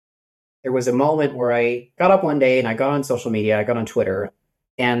There was a moment where I got up one day and I got on social media, I got on Twitter,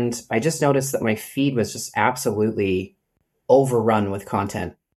 and I just noticed that my feed was just absolutely overrun with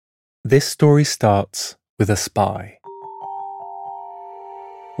content. This story starts with a spy.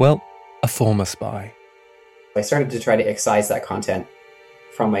 Well, a former spy. I started to try to excise that content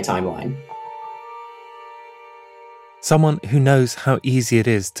from my timeline. Someone who knows how easy it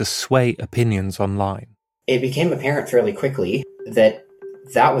is to sway opinions online. It became apparent fairly quickly that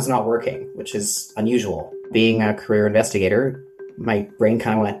was not working, which is unusual. Being a career investigator, my brain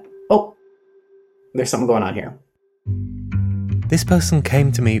kind of went, oh, there's something going on here. This person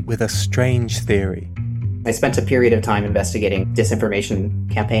came to me with a strange theory. I spent a period of time investigating disinformation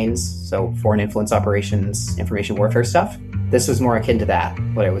campaigns, so foreign influence operations, information warfare stuff. This was more akin to that,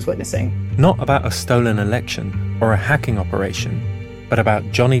 what I was witnessing. Not about a stolen election or a hacking operation, but about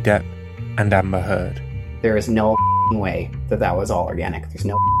Johnny Depp and Amber Heard. There is no way that was all organic. There's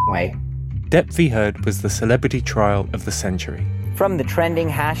no way. Depp v. Heard was the celebrity trial of the century. From the trending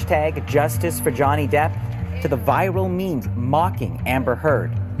hashtag Justice for Johnny Depp to the viral memes mocking Amber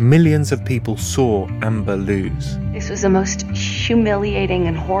Heard. Millions of people saw Amber lose. This was the most humiliating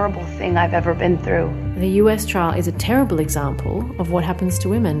and horrible thing I've ever been through. The US trial is a terrible example of what happens to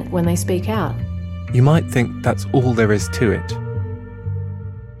women when they speak out. You might think that's all there is to it.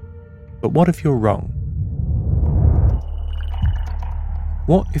 But what if you're wrong?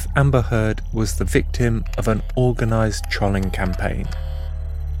 What if Amber Heard was the victim of an organised trolling campaign?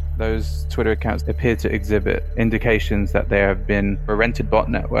 Those Twitter accounts appear to exhibit indications that there have been a rented bot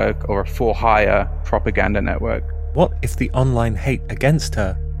network or a for-hire propaganda network. What if the online hate against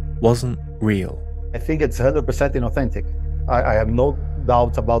her wasn't real? I think it's 100% inauthentic. I have no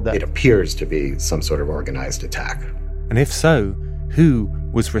doubts about that. It appears to be some sort of organized attack. And if so, who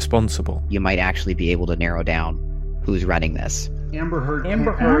was responsible? You might actually be able to narrow down who's running this. Amber Heard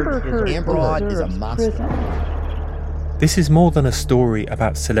is a monster. This is more than a story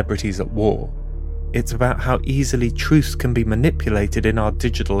about celebrities at war. It's about how easily truths can be manipulated in our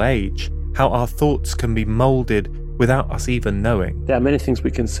digital age, how our thoughts can be moulded without us even knowing. There are many things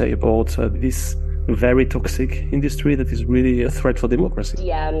we can say about this very toxic industry that is really a threat for democracy.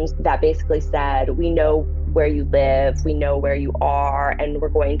 DMs that basically said, we know where you live, we know where you are, and we're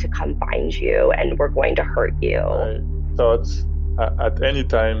going to come find you, and we're going to hurt you. I thought at any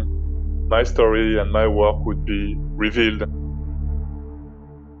time my story and my work would be revealed.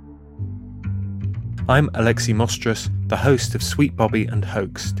 I'm Alexi Mostrous, the host of Sweet Bobby and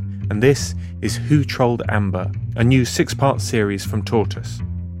Hoaxed, and this is Who Trolled Amber, a new 6-part series from Tortoise.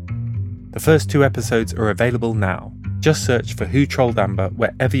 The first 2 episodes are available now. Just search for Who Trolled Amber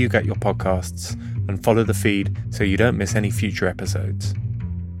wherever you get your podcasts and follow the feed so you don't miss any future episodes.